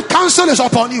spirit of counsel is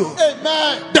upon you.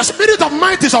 Amen. The spirit of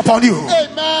might is upon you.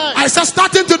 Amen. I said,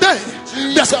 starting today,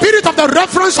 the spirit of the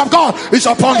reverence of God is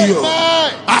upon you.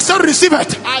 Amen. I said, receive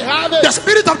it. I have it. The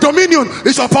spirit of dominion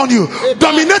is upon you.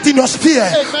 Dominate in your sphere.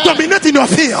 Amen. Dominate in your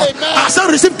field. Amen. I said,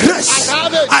 receive grace. I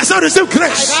have it. I said, receive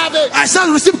grace. I have it. I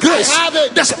said, receive grace. I have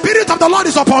it. The spirit of the Lord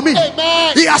is upon me.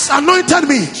 Amen. He has anointed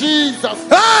me. Jesus.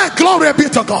 Hey, glory be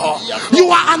to God. Yes, Lord.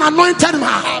 You are an anointed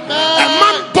man. Amen. A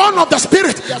man born of the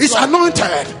spirit Yes, is Lord.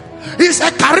 anointed. It's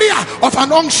a career of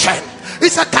an unction.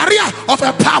 It's a career of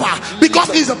a power because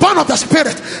he's born of the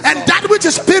spirit, and that which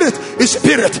is spirit is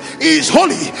spirit. He is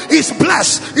holy, he is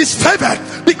blessed, he is favored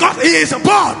because he is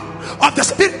born of the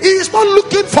spirit. He is not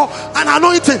looking for an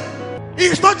anointing.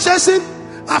 He is not chasing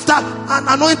after an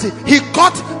anointing. He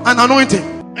got an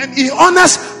anointing and he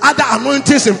honors other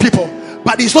anointings in people,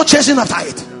 but he's not chasing after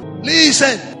it.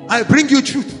 Listen, I bring you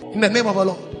truth in the name of the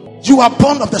Lord. You are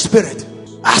born of the spirit.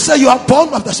 I say you are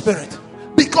born of the spirit.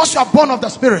 Because you are born of the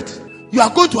spirit, you are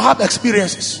going to have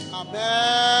experiences.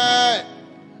 Amen.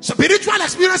 Spiritual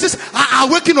experiences are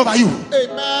awakening over you.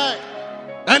 Amen.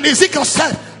 And Ezekiel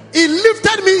said, he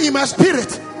lifted me in my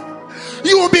spirit.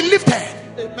 You will be lifted.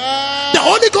 Amen. The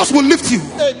Holy Ghost will lift you.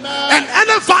 Amen. And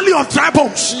any valley of dry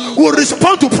bones will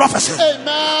respond to prophecy. Amen.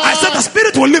 I said the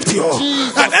spirit will lift you.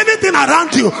 Jesus. And anything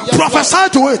around you, prophesy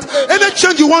to it. Any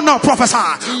change you want now,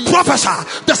 prophesy.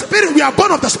 Prophesy. The spirit, we are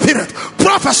born of the spirit.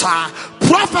 Prophesy.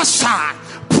 Prophesy.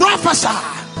 Prophesy.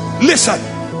 Listen,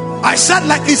 I said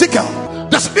like Ezekiel,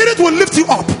 the spirit will lift you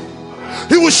up.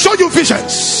 He will show you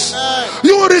visions.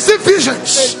 You will receive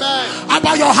visions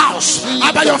about your house,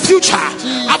 about your future,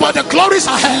 about the glories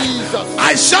ahead.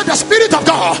 I said the spirit of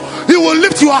God, he will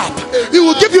lift you up. He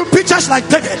will give you pictures like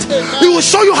David. He will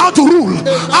show you how to rule,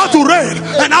 how to reign,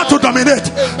 and how to dominate.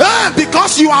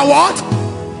 Because you are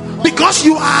what? Because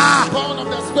you are.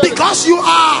 Because you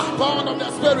are. Born of the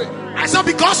spirit. I said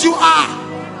because you are.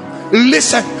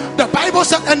 Listen, the Bible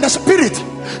said, and the spirit,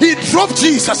 he drove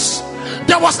Jesus.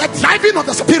 There was a driving of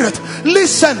the spirit.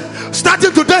 Listen,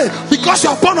 starting today, because you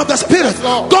are born of the spirit,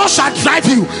 God shall drive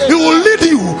you. He will lead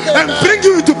you and bring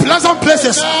you into pleasant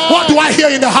places. What do I hear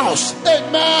in the house?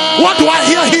 What do I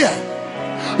hear here?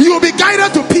 You will be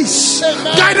guided to peace,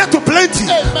 guided to plenty.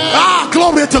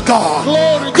 Glory to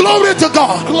God. Glory to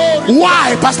God.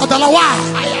 Why, Pastor Dala? Why?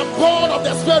 I am born of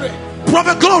the spirit.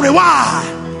 Prophet Glory,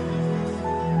 why?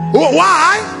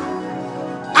 Why?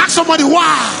 Ask somebody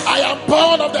why. I am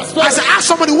born of the spirit. I said, ask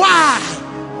somebody why.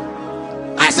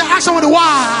 I said, ask somebody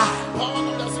why. Born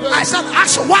of the spirit. I said,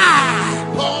 ask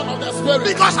why. Born of the spirit.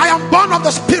 Because I am born of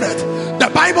the spirit. The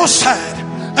Bible said,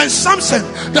 and Samson,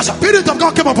 the spirit of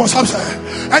God came upon Samson,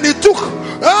 and he took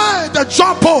the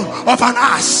jawbone of an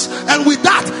ass, and with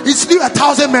that he slew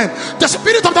 1,000 men. The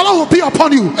spirit of the Lord will be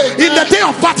upon you in the day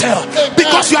of battle.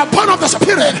 Because you are born of the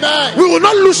spirit. We will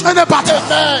not lose any battle.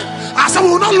 I said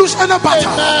we will not lose any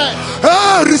battle.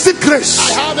 Receive grace.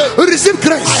 I have it. Receive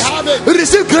grace. I have it.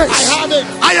 Receive grace. I have it.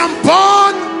 I am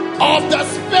born of the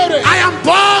spirit. I am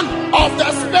born of the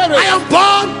spirit. I am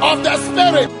born of the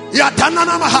spirit.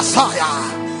 Yatanana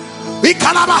Mahasaya.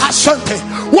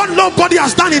 What nobody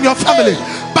has done in your family,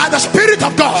 by the Spirit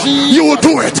of God, you will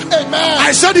do it. Amen.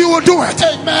 I said you will do it.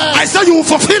 Amen. I said you will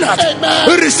fulfill it.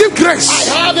 Amen. Receive grace.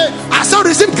 I have it. I said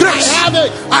receive grace. I have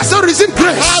it. I said receive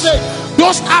grace. I have it.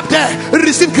 Those up there,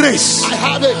 receive grace. I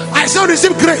have it. I said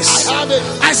receive grace. I have it.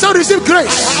 I said receive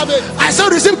grace. I have it. I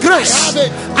said receive grace. I have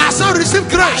it. I said receive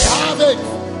grace. I have it.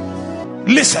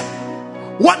 Listen,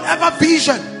 whatever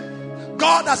vision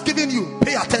God has given you,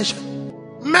 pay attention.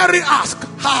 Mary asked,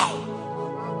 how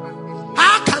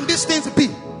can these things be?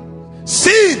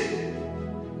 Seeing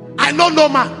I know no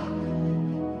man.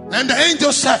 And the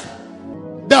angel said,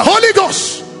 the Holy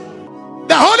Ghost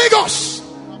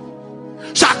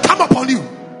shall come upon you,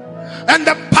 and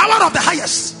the power of the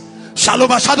highest shall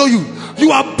overshadow you.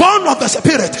 You are born of the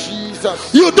Spirit.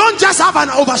 Jesus. You don't just have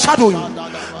an overshadowing.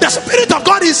 The Spirit of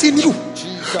God is in you.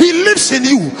 He lives in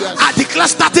you. I declare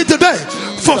starting today,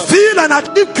 fulfill and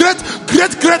achieve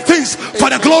great things for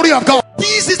the glory of God.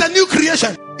 This is a new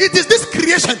creation. It is this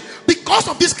creation. Because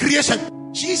of this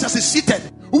creation, Jesus is seated,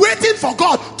 waiting for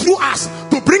God through us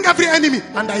to bring every enemy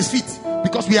under his feet,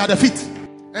 because we are the feet.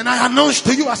 And I announce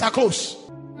to you as I close,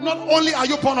 not only are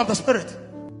you born of the Spirit,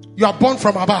 you are born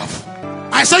from above.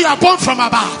 I say you are born from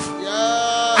above.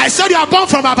 I said you are born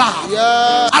from above.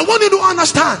 I want you to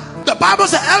understand, the Bible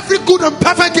says every good and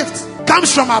perfect gift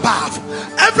comes from above.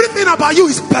 Everything about you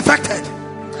is perfected.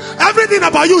 Everything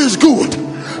about you is good.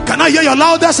 Can I hear your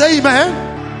loudest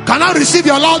amen? Can I receive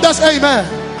your loudest amen?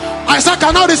 I said,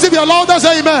 can I receive your loudest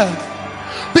amen?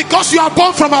 Because you are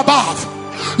born from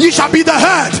above, you shall be the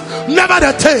head, never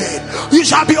the tail. You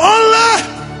shall be only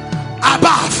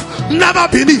above, never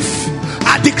beneath.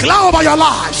 I declare over your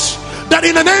lives that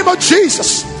in the name of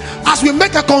Jesus, as we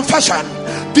make a confession,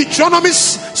 Deuteronomy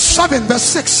 7 verse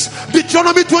 6,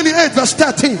 Deuteronomy 28 verse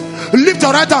 13, lift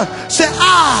your right hand, say,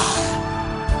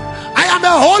 I am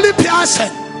a holy person.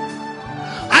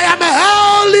 I am a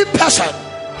holy person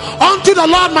unto the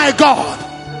Lord my God.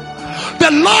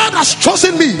 The Lord has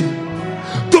chosen me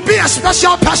to be a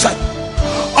special person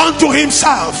unto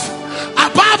himself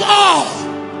above all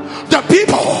the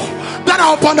people that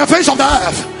are upon the face of the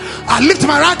earth. I lift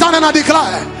my right hand and I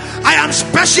declare, I am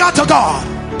special to God.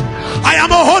 I am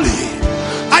holy.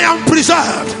 I am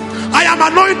preserved. I am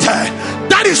anointed.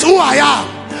 That is who I am.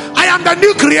 I am the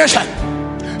new creation.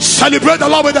 Celebrate the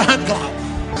Lord with the hand clap.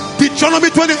 Deuteronomy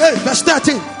 28 verse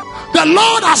 13. The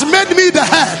Lord has made me the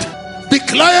head.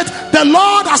 Declare it. The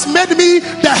Lord has made me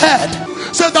the head.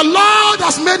 Say, the Lord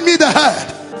has made me the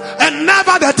head and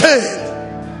never the tail.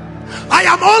 I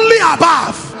am only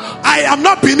above. I am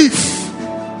not beneath.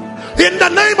 In the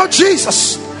name of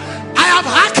Jesus, I have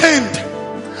hearkened.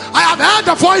 I have heard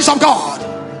the voice of God,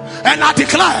 and I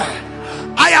declare,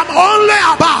 I am only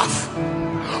above.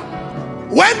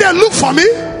 When they look for me,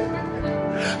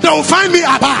 they will find me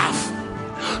above.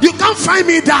 You can't find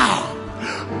me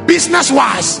down. Business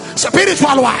wise,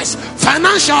 spiritual wise,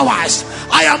 financial wise,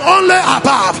 I am only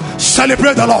above.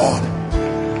 Celebrate the Lord.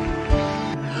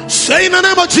 Say in the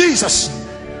name of Jesus,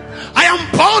 I am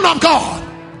born of God.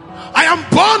 I am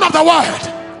born of the word.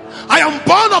 I am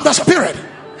born of the Spirit.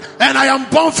 And I am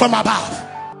born from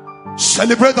above.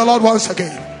 Celebrate the Lord once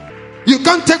again. You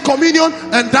can't take communion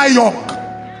and die young.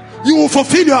 You will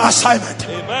fulfill your assignment.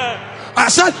 Amen. I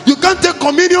said you can't take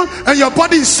communion and your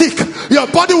body is sick. Your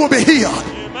body will be healed.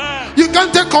 Amen. You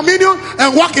can't take communion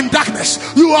and walk in darkness.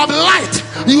 You have light.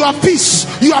 You have peace.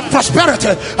 You have prosperity.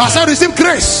 I said receive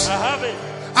grace. I have it.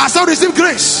 I said receive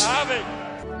grace. I have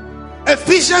it.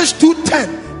 Ephesians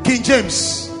 2:10. King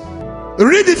James.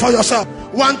 Read it for yourself.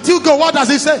 1, 2, go. What does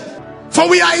it say? For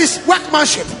we are his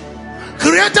workmanship,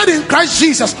 created in Christ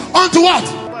Jesus unto what?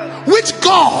 Which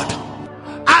God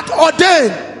hath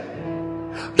ordained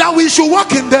that we should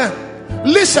walk in them.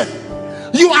 Listen,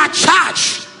 you are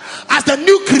charged as the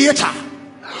new creator.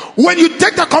 When you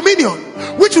take the communion,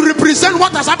 which will represent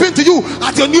what has happened to you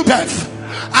at your new birth,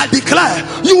 I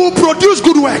declare you will produce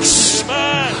good works.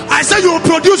 Amen. I say you will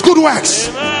produce good works.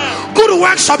 Amen. Good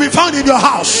works shall be found in your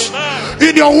house. Amen.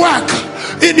 In your work,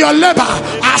 in your labor.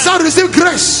 Amen. I shall receive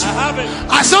grace.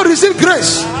 I shall receive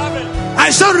grace. I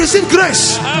shall receive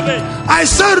grace. I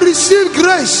shall receive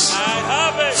grace.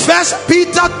 1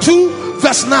 Peter 2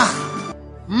 verse 9.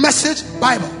 Message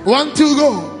Bible. 1, 2,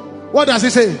 go. What does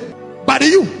it say? But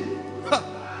you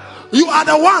are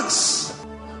the ones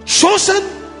chosen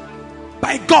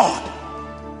by God,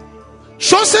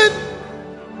 chosen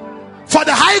for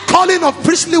the high calling of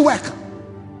priestly work,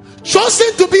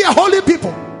 chosen to be a holy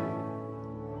people.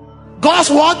 God's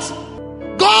what?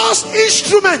 God's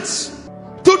instruments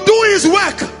to do his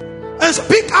work and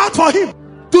speak out for him,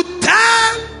 to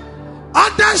tell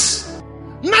others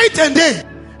night and day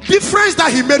difference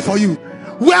that he made for you.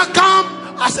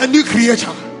 Welcome as a new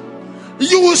creature.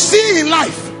 You will see in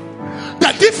life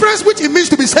the difference which it means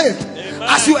to be saved.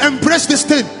 As you embrace this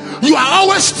thing, you are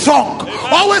always strong,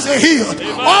 always healed,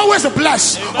 always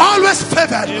blessed, always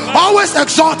favored, always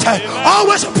exalted,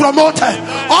 always promoted,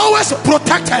 always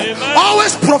protected,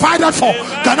 always provided for.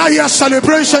 Can I hear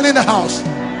celebration in the house?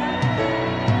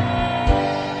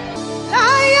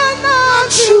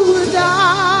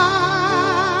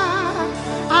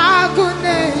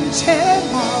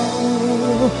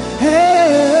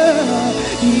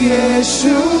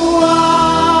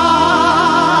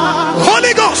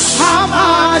 Holy Ghost,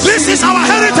 this is our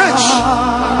heritage.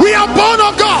 We are born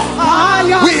of God.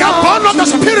 We are born of the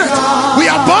Spirit. We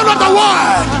are born of the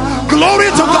Word. Glory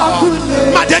to God.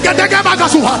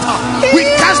 We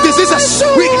cast diseases.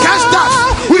 We cast death.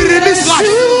 We release life.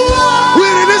 We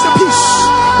release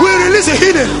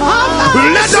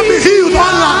healing. Let them be healed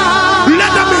online.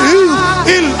 Let them be healed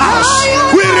in us.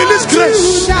 We release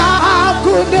grace.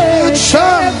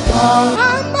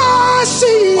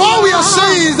 All we are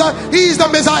saying is that he is the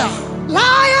Messiah.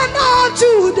 Lion of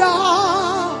Judah.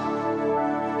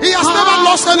 He has never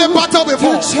lost any battle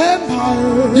before.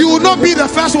 You will not be the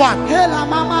first one.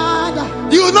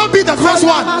 You will not be the first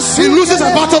one he loses a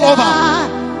battle over.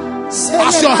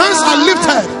 As your hands are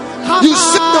lifted, you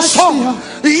sing the song.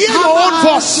 You hear your own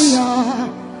voice.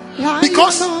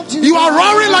 Because you are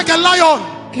roaring like a lion.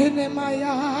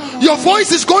 Your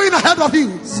voice is going ahead of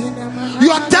you.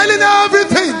 You are telling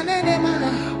everything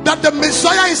that the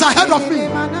Messiah is ahead of me.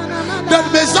 The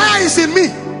Messiah is in me.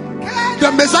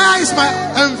 The Messiah is my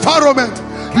environment.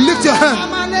 Lift your hand.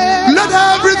 Let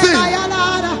everything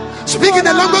speak in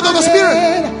the language of the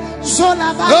Spirit.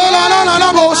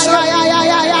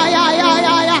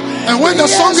 And when the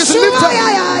song is lifted,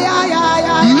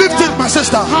 lift it, my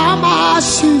sister, and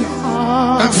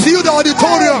fill the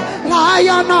auditorium.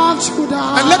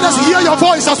 And let us hear your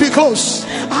voice as we close.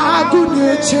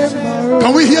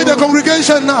 Can we hear the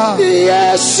congregation now?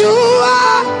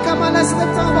 Come on, let's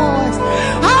lift our voice.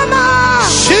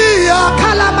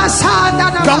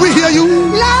 Can we hear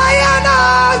you?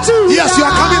 Yes, you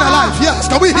are coming alive. Yes,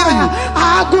 can we hear you?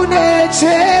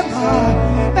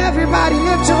 Everybody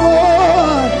lift your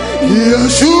voice.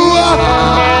 Yeshua.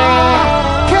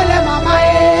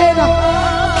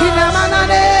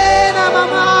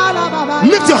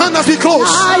 Lift your hand as we close.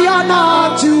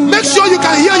 Make sure you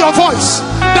can hear your voice.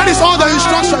 That is all the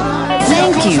instruction.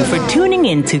 Thank you for tuning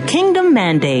in to Kingdom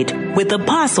Mandate with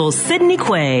Apostle Sidney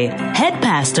Quay, head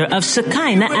pastor of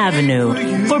Shekinah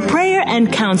Avenue. For prayer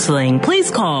and counseling,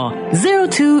 please call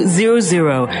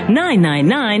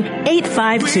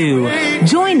 0200-999-852.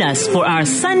 Join us for our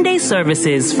Sunday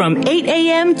services from 8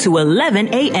 a.m. to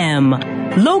 11 a.m.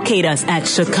 Locate us at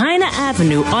Shekinah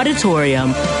Avenue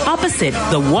Auditorium, opposite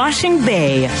the Washing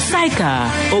Bay, Saika,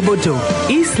 Obodo,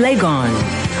 East Legon.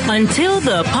 Until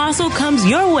the apostle comes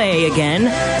your way again,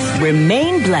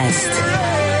 remain blessed.